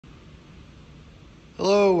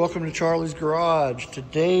Hello, welcome to Charlie's Garage.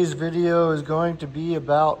 Today's video is going to be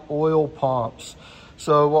about oil pumps.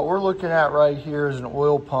 So what we're looking at right here is an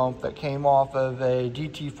oil pump that came off of a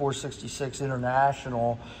GT466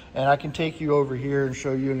 International, and I can take you over here and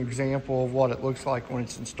show you an example of what it looks like when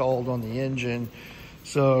it's installed on the engine.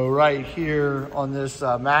 So right here on this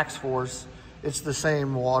Max Force, it's the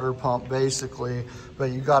same water pump basically, but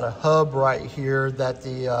you got a hub right here that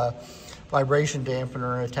the vibration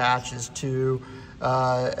dampener attaches to.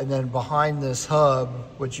 And then behind this hub,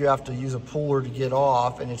 which you have to use a puller to get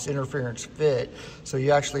off, and it's interference fit. So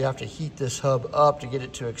you actually have to heat this hub up to get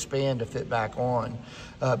it to expand to fit back on.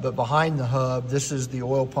 But behind the hub, this is the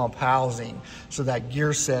oil pump housing. So that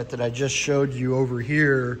gear set that I just showed you over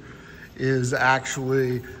here is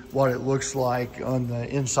actually what it looks like on the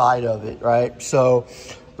inside of it, right? So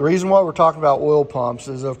the reason why we're talking about oil pumps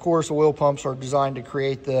is, of course, oil pumps are designed to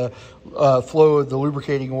create the flow of the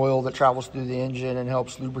lubricating oil that travels through the engine and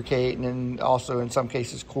helps lubricate, and then also in some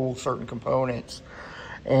cases cool certain components.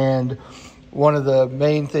 And one of the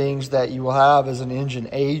main things that you will have as an engine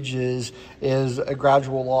ages is a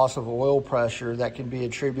gradual loss of oil pressure that can be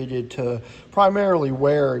attributed to primarily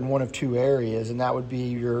wear in one of two areas, and that would be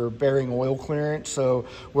your bearing oil clearance. So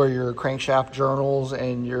where your crankshaft journals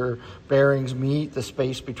and your bearings meet, the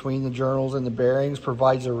space between the journals and the bearings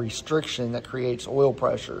provides a restriction that creates oil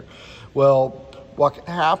pressure. Well, what can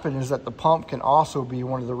happen is that the pump can also be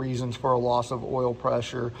one of the reasons for a loss of oil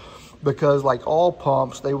pressure, because like all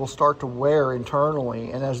pumps, they will start to wear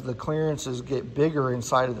internally, and as the clearances get bigger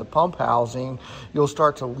inside of the pump housing, you'll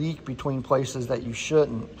start to leak between places that you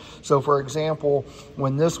shouldn't. So for example,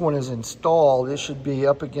 when this one is installed, it should be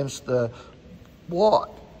up against the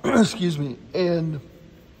wall, excuse me, and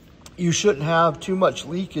you shouldn't have too much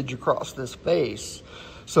leakage across this face.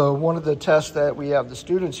 So one of the tests that we have the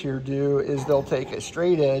students here do is they'll take a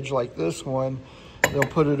straight edge like this one, they'll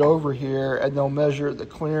put it over here, and they'll measure the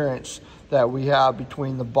clearance that we have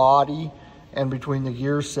between the body and between the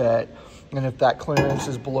gear set. And if that clearance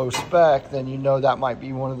is below spec, then you know that might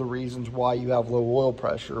be one of the reasons why you have low oil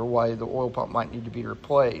pressure, or why the oil pump might need to be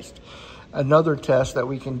replaced. Another test that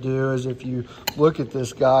we can do is if you look at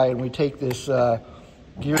this guy and we take this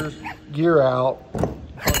gear out,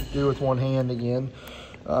 hard to do with one hand again.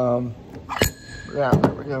 Yeah,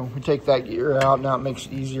 there we go. We take that gear out. Now it makes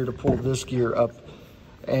it easier to pull this gear up.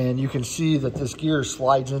 And you can see that this gear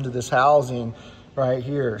slides into this housing right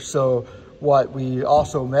here. So what we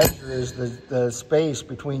also measure is the space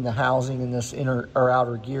between the housing and this inner or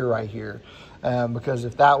outer gear right here. Because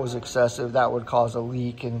if that was excessive, that would cause a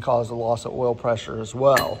leak and cause a loss of oil pressure as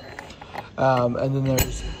well. And then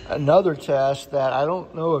there's another test that I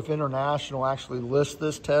don't know if International actually lists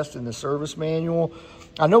this test in the service manual.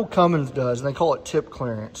 I know Cummins does, and they call it tip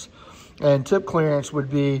clearance. And tip clearance would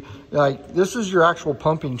be like, this is your actual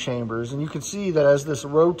pumping chambers, and you can see that as this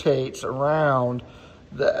rotates around,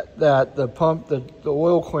 that the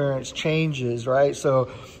oil clearance changes, right?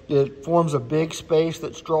 So it forms a big space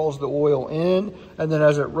that draws the oil in, and then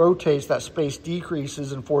as it rotates, that space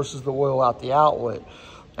decreases and forces the oil out the outlet.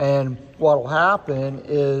 And what will happen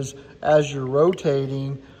is, as you're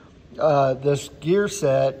rotating this gear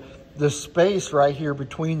set, the space right here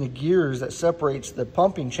between the gears that separates the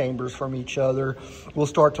pumping chambers from each other will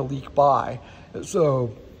start to leak by.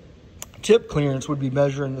 So tip clearance would be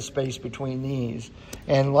measuring the space between these.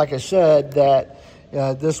 And like I said, that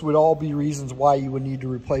this would all be reasons why you would need to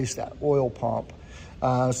replace that oil pump.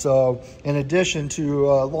 So in addition to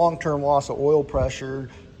long-term loss of oil pressure,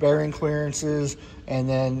 bearing clearances, and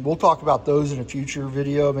then we'll talk about those in a future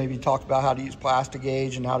video, maybe talk about how to use plastic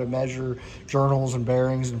gauge and how to measure journals and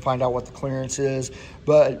bearings and find out what the clearance is.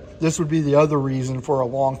 But this would be the other reason for a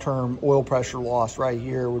long-term oil pressure loss right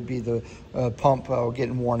here, would be the pump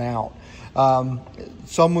getting worn out.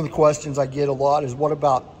 Some of the questions I get a lot is, what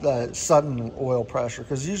about the sudden oil pressure?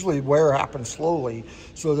 Because usually wear happens slowly,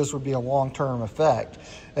 so this would be a long-term effect.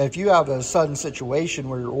 If you have a sudden situation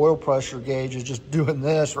where your oil pressure gauge is just doing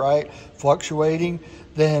this, right, fluctuating,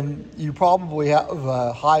 then you probably have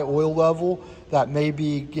a high oil level that may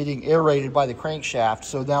be getting aerated by the crankshaft.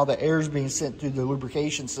 So now the air is being sent through the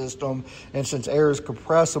lubrication system, and since air is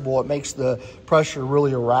compressible, it makes the pressure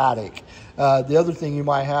really erratic. The other thing you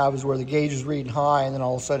might have is where the gauge is reading high, and then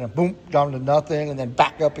all of a sudden, boom, down to nothing, and then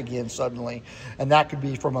back up again suddenly. And that could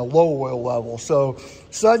be from a low oil level. So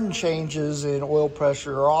sudden changes in oil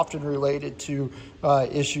pressure are often related to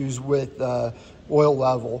issues with oil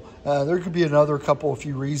level. There could be another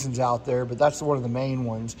few reasons out there, but that's one of the main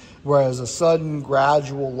ones. Whereas a sudden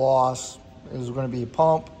gradual loss is going to be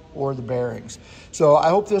pump, or the bearings. So I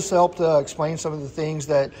hope this helped explain some of the things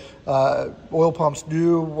that oil pumps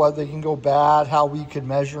do, why they can go bad, how we could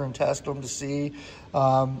measure and test them to see.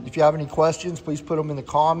 If you have any questions, please put them in the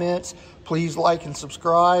comments. Please like and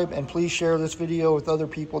subscribe, and please share this video with other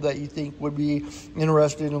people that you think would be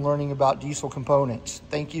interested in learning about diesel components.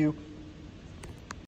 Thank you.